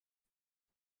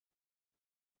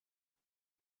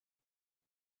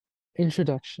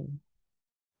Introduction.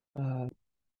 Uh,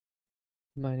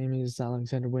 my name is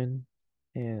Alexander Wynn,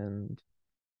 and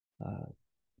uh,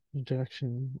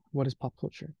 introduction, what is pop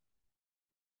culture?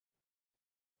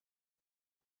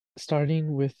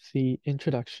 Starting with the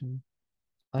introduction,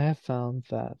 I have found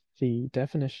that the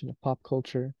definition of pop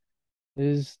culture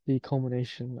is the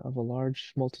culmination of a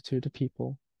large multitude of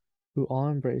people who all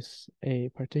embrace a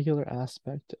particular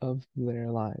aspect of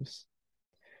their lives.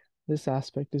 This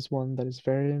aspect is one that is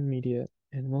very immediate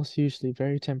and most usually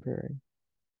very temporary,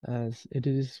 as it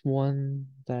is one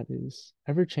that is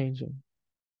ever changing,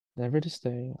 never to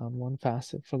stay on one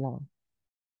facet for long.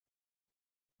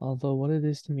 Although what it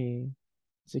is to me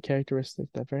is a characteristic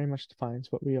that very much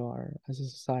defines what we are as a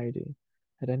society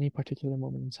at any particular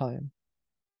moment in time.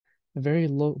 A very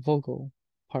vocal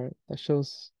part that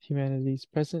shows humanity's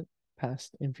present,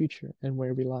 past, and future and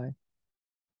where we lie.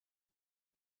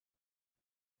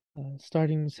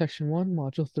 Starting section 1,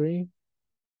 module 3,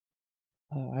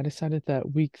 I decided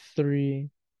that week 3,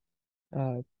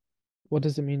 uh, what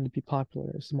does it mean to be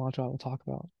popular is the module I will talk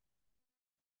about.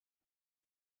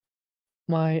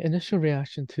 My initial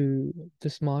reaction to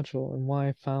this module and why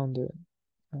I found it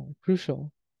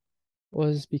crucial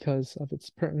was because of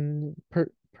its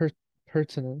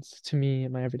pertinence to me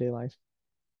in my everyday life.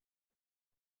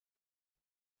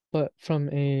 But from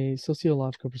a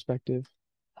sociological perspective,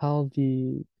 how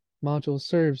the module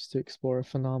serves to explore a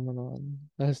phenomenon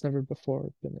that has never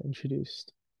before been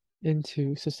introduced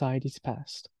into society's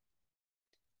past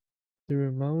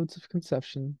through modes of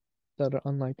conception that are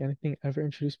unlike anything ever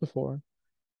introduced before.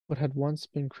 What had once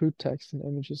been crude text and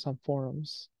images on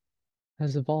forums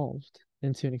has evolved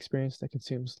into an experience that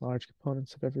consumes large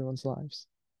components of everyone's lives.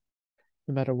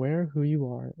 No matter where, who you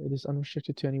are, it is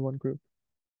unrestricted to any one group.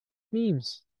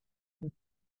 Memes.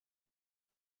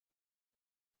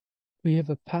 We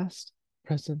have a past,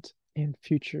 present, and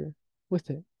future with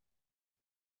it.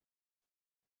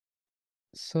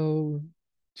 So,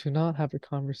 to not have a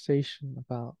conversation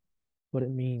about what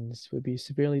it means would be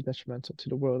severely detrimental to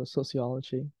the world of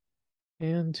sociology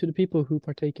and to the people who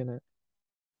partake in it.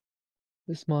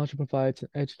 This module provides an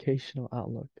educational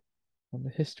outlook on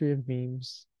the history of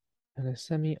memes and a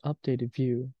semi-updated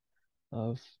view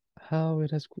of how it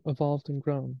has evolved and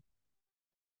grown.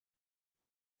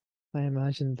 I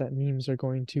imagine that memes are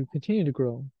going to continue to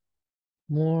grow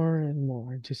more and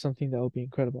more into something that will be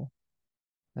incredible.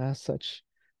 As such,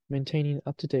 maintaining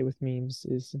up to date with memes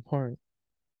is important,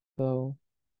 though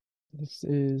this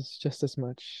is just as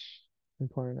much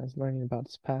important as learning about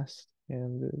its past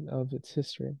and of its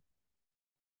history.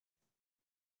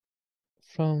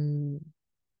 From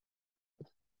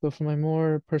for my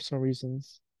more personal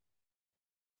reasons,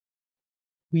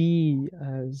 we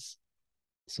as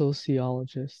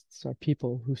sociologists are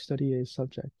people who study a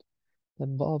subject that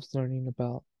involves learning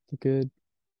about the good,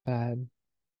 bad,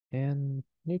 and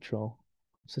neutral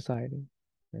society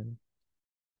and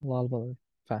a lot of other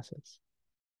facets.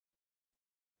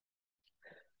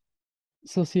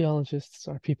 Sociologists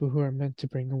are people who are meant to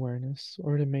bring awareness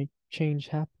or to make change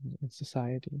happen in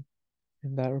society,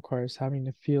 and that requires having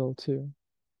a feel too.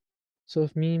 So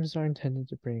if memes are intended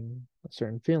to bring a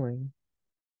certain feeling,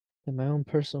 then my own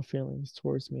personal feelings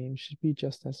towards memes should be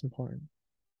just as important.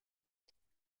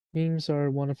 Memes are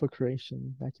a wonderful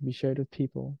creation that can be shared with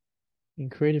people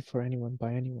and created for anyone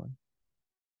by anyone.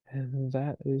 And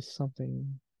that is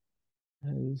something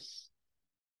that is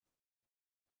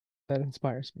that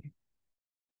inspires me.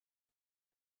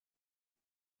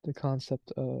 The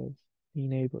concept of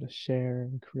being able to share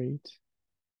and create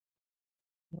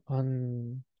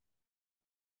un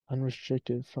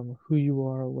unrestricted from who you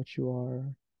are, what you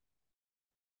are,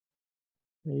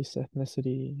 race,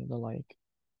 ethnicity, and the like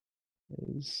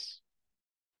is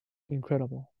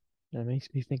incredible. And it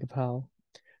makes me think of how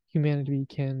humanity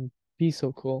can be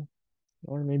so cool,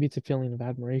 or maybe it's a feeling of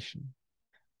admiration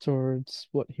towards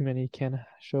what humanity can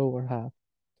show or have,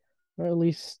 or at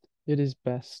least it is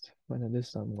best when it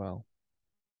is done well.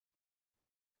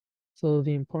 So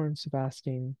the importance of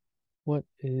asking what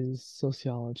is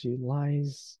sociology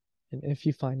lies in if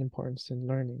you find importance in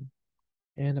learning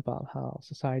and about how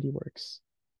society works,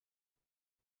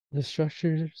 the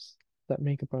structures that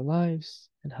make up our lives,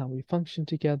 and how we function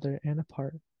together and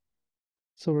apart.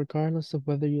 So regardless of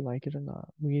whether you like it or not,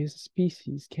 we as a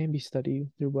species can be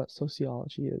studied through what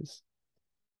sociology is.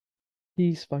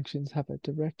 These functions have a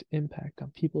direct impact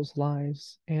on people's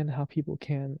lives and how people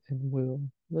can and will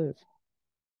live.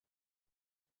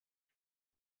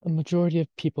 A majority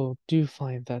of people do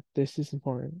find that this is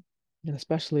important, and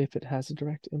especially if it has a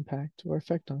direct impact or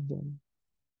effect on them,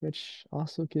 which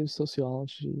also gives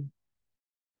sociology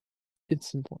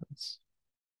its importance.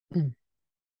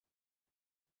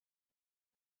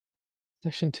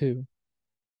 Section 2,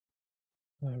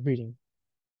 reading.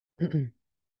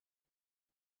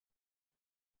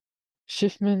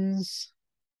 Schiffman's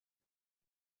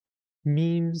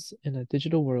memes in a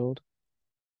digital world,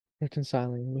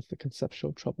 reconciling with the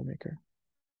conceptual troublemaker.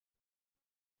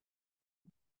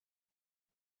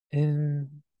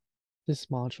 In this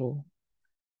module,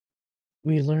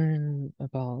 we learn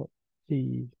about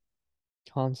the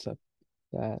concept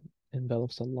that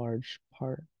envelops a large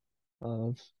part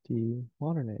of the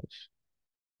modern age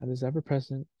that is ever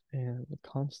present and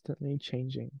constantly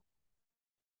changing,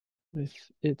 with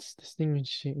its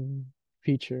distinguishing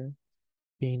feature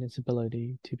being its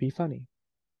ability to be funny.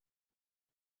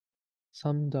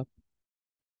 Summed up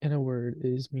in a word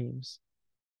is memes,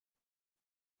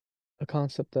 a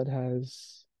concept that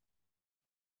has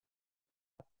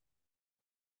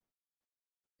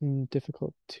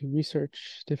difficult to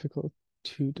research, difficult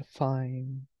to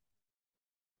define,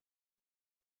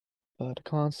 but a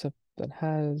concept that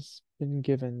has been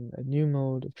given a new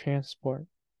mode of transport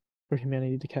for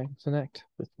humanity to connect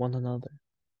with one another.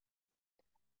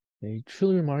 A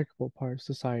truly remarkable part of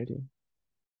society,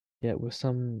 yet with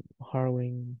some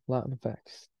harrowing Latin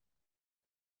effects.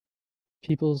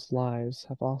 People's lives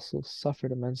have also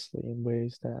suffered immensely in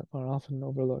ways that are often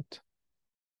overlooked.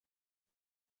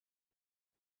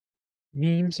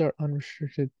 Memes are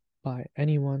unrestricted by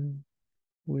anyone,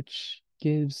 which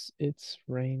gives its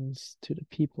reins to the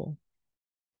people,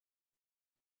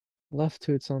 left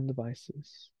to its own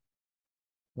devices,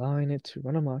 allowing it to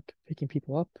run amok, picking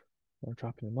people up or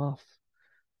dropping them off,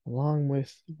 along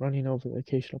with running over the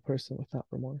occasional person without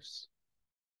remorse.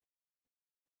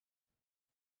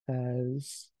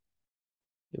 As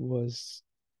it was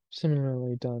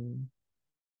similarly done,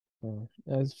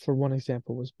 as for one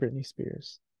example was Britney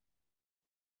Spears,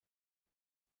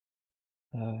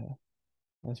 uh,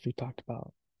 as we talked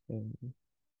about in the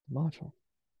module.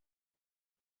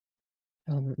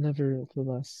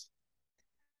 Nevertheless,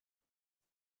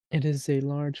 it is a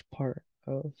large part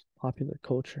of popular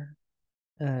culture,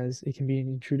 as it can be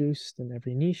introduced in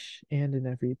every niche and in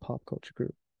every pop culture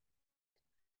group.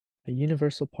 A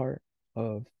universal part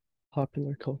of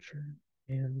popular culture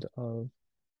and of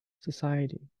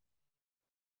society.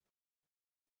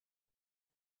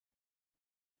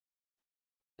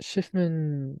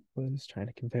 Schiffman was trying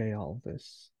to convey all of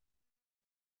this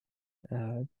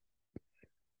uh,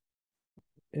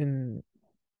 in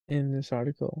this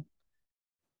article.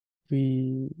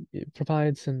 It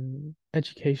provides an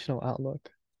educational outlook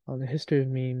on the history of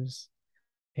memes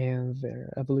and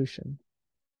their evolution.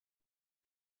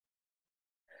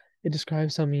 It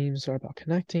describes how memes are about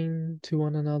connecting to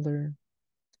one another.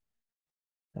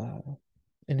 Uh,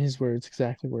 in his words,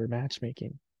 exactly word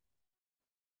matchmaking.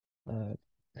 Uh,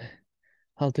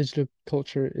 how digital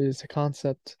culture is a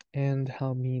concept and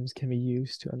how memes can be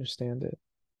used to understand it.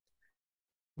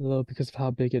 Though, because of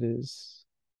how big it is,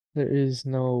 there is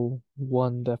no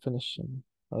one definition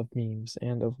of memes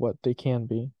and of what they can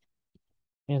be,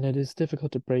 and it is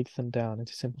difficult to break them down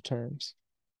into simple terms.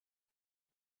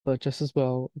 But just as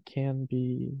well, it can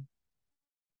be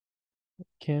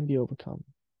overcome.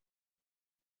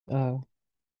 Uh,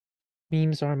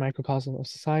 Memes are a microcosm of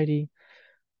society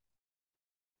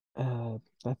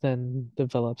that then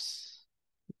develops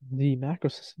the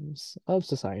macrosystems of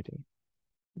society.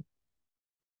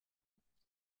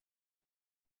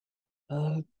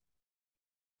 Uh,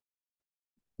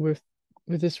 with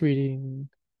this reading,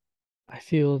 I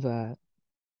feel that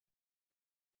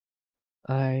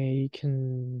I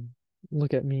can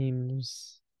look at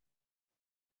memes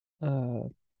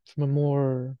from a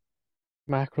more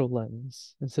macro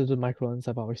lens instead of the micro lens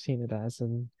I've always seen it as,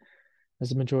 and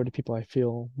as a majority of people I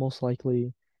feel most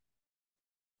likely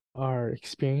are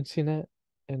experiencing it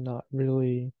and not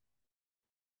really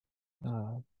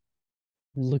uh,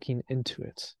 looking into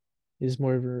it. It is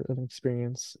more of an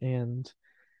experience, and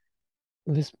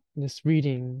this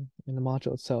reading in the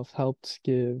module itself helped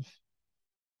give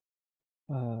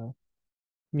uh,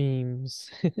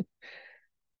 memes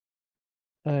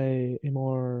a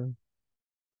more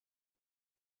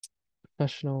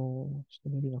professional,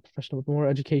 maybe not professional, but more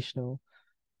educational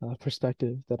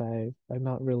perspective that I've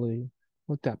not really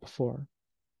looked at before,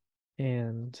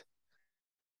 and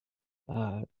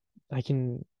uh, I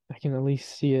can at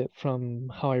least see it from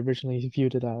how I originally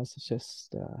viewed it as. It's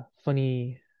just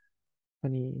funny,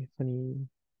 funny,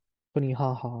 funny,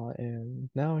 haha, and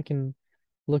now I can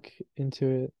look into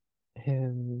it,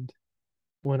 and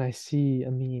when I see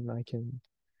a meme, I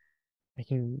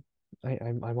can,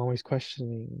 I'm always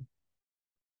questioning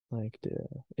like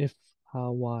if,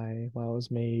 how, why it was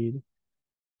made,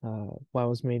 why it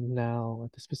was made now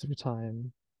at the specific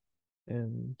time,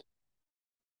 and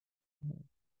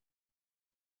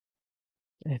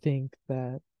I think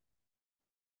that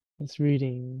this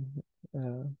reading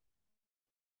uh,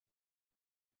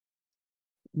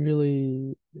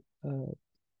 really uh,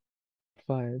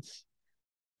 provides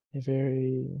a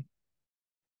very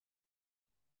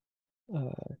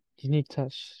unique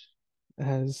touch,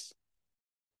 as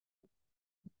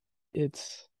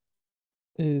it's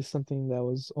it is something that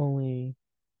was only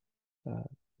uh,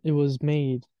 it was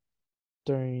made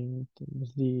during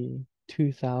the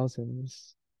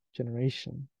 2000s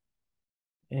generation,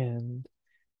 and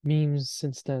memes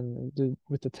since then,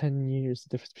 with the 10 years the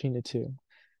difference between the two,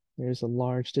 there's a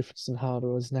large difference in how it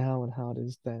was now and how it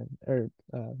is then, or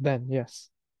then, yes.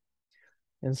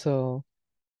 And so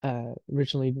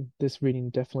originally this reading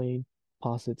definitely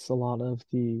posits a lot of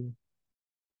the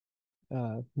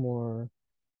more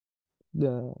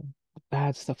the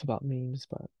bad stuff about memes,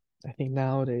 but I think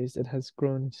nowadays it has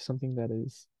grown into something that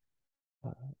is a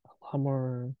lot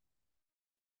more,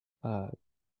 uh,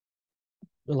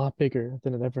 a lot bigger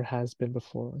than it ever has been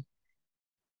before.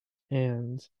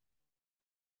 And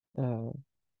uh,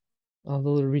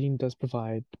 although the reading does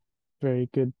provide very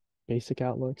good basic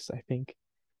outlooks, I think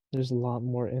there's a lot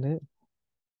more in it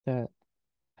that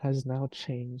has now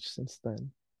changed since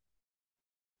then.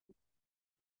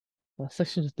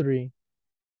 Section 3,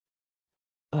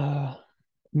 uh,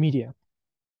 media.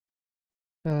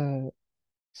 Uh,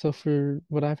 so for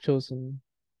what I've chosen,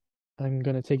 I'm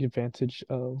gonna take advantage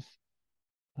of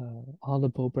all the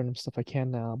Bo Burnham stuff I can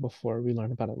now before we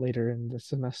learn about it later in the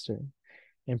semester,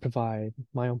 and provide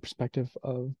my own perspective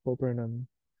of Bo Burnham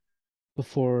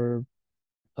before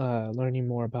learning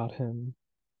more about him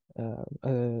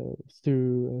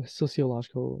through a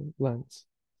sociological lens.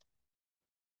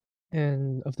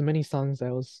 And of the many songs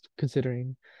I was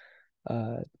considering,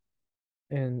 uh,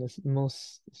 and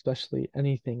most especially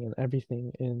anything and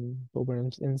everything in Bo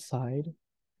Burnham's Inside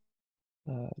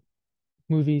uh,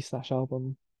 movie slash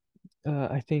album,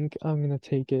 I think I'm gonna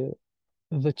take it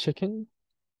The Chicken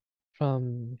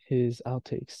from his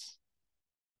outtakes.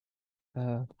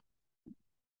 Uh,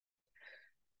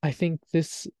 I think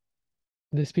this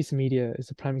piece of media is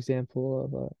a prime example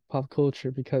of pop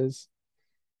culture because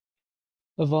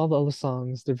of all the other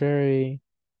songs, they're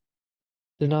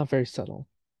not very subtle.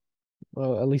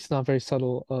 Well, at least not very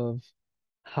subtle of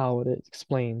how it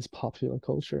explains popular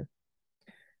culture.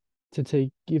 To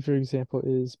take give for example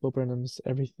is Bo Burnham's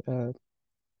every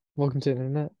Welcome to the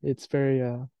Internet. It's very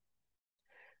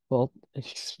well,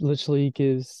 it literally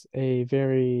gives a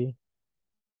very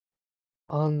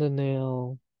on the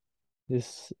nail,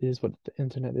 this is what the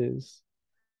internet is.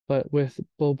 But with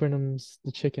Bo Burnham's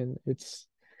The Chicken, it's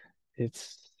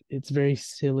very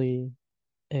silly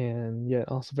and yet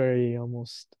also very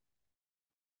almost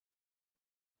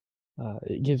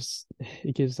it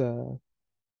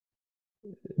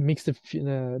makes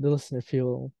the listener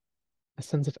feel a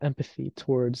sense of empathy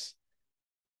towards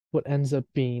what ends up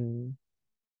being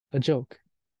a joke.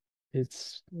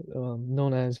 It's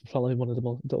known as probably one of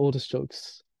the oldest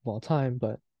jokes of all time,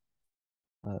 but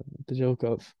uh, the joke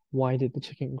of why did the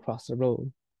chicken cross the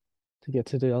road to get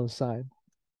to the other side?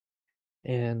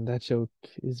 And that joke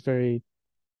is very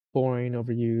boring,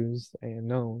 overused, and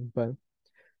known, but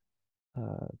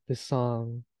this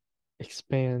song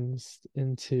expands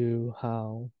into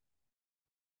how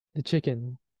the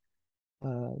chicken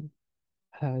uh,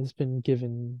 has been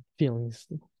given feelings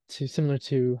similar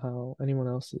to how anyone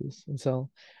else is. And so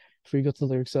if we go to the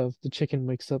lyrics of the chicken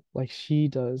wakes up like she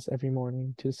does every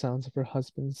morning to the sounds of her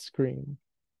husband's scream,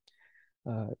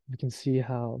 we can see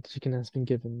how the chicken has been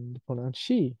given the pronoun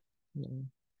she, you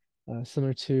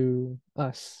similar to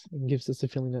us, and gives us a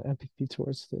feeling of empathy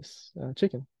towards this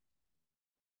chicken.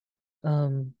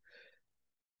 Um,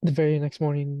 the very next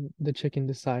morning, the chicken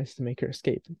decides to make her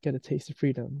escape, get a taste of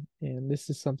freedom. And this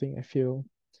is something I feel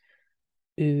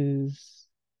is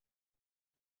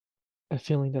a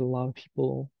feeling that a lot of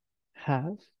people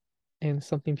have, and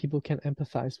something people can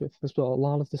empathize with as well. A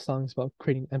lot of the songs about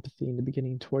creating empathy in the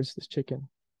beginning towards this chicken.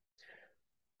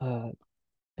 Uh,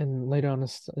 and later on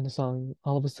in the song,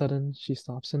 all of a sudden she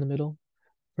stops in the middle,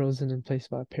 frozen in place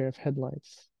by a pair of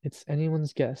headlights. It's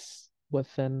anyone's guess what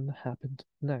then happened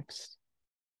next,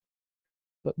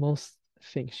 but most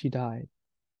think she died.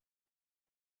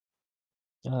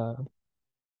 Uh,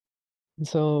 and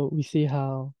so we see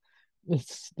how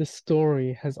this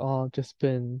story has all just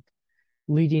been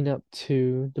leading up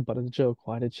to the butt of the joke.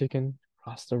 Why did chicken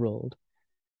cross the road?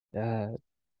 Uh,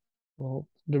 well,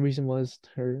 the reason was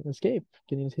her escape,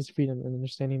 getting a taste of freedom, and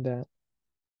understanding that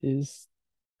is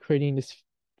creating this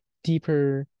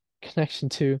deeper connection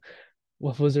to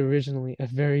what was originally a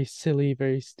very silly,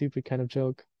 very stupid kind of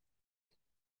joke.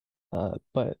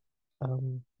 But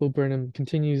Bo Burnham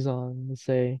continues on to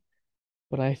say,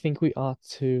 but I think we ought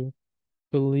to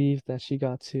believe that she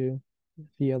got to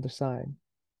the other side.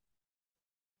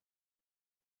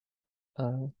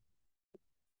 Uh,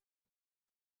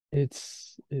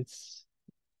 it's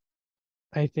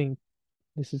I think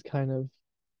this is kind of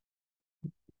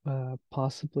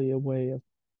possibly a way of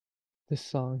this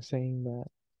song saying that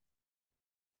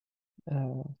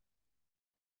uh,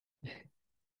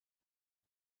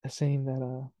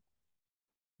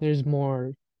 there's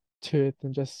more to it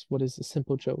than just what is a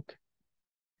simple joke,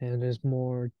 and there's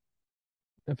more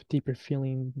of a deeper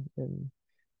feeling and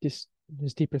this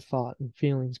there's deeper thought and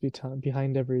feelings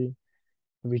behind every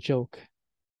joke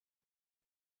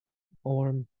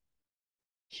or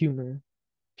humor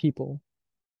people.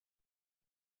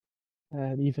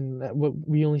 And even what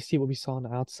we only see what we saw on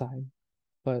the outside,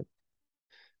 but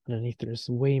underneath there's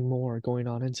way more going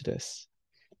on into this.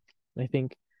 And I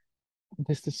think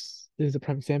this is a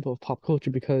prime example of pop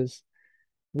culture because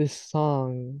this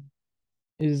song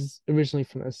is originally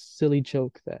from a silly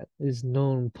joke that is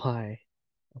known by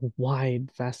a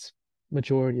wide, vast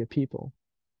majority of people.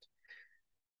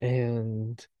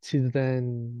 And to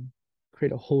then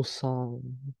create a whole song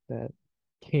that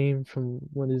came from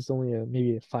what is only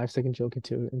maybe a 5 second joke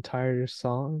into an entire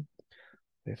song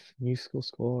with musical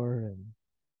score and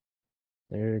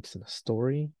lyrics and a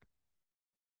story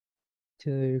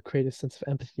to create a sense of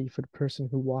empathy for the person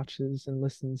who watches and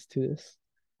listens to this.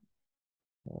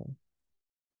 Uh,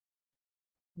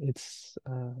 it's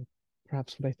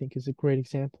perhaps what I think is a great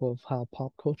example of how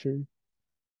pop culture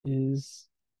is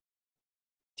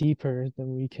deeper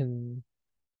than we can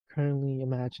currently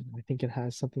imagine. I think it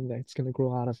has something that's going to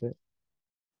grow out of it.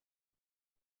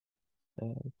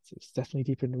 It's definitely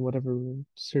deeper than whatever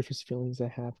surface feelings I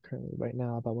have currently right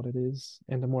now about what it is.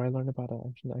 And the more I learn about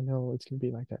it, I know it's going to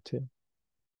be like that too.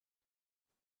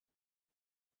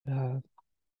 Uh,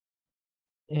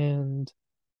 and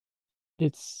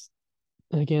it's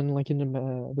again like in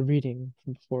the reading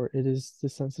from before, it is the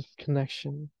sense of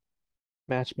connection,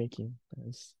 matchmaking.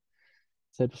 As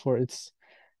said before, it's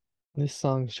this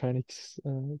song is trying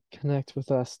to connect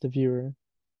with us, the viewer,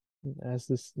 as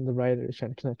this the writer is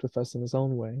trying to connect with us in his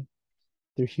own way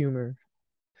through humor,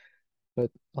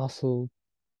 but also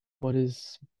what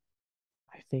is,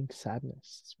 I think,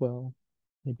 sadness as well,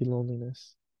 maybe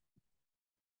loneliness.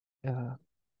 Uh,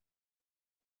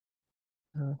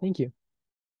 thank you.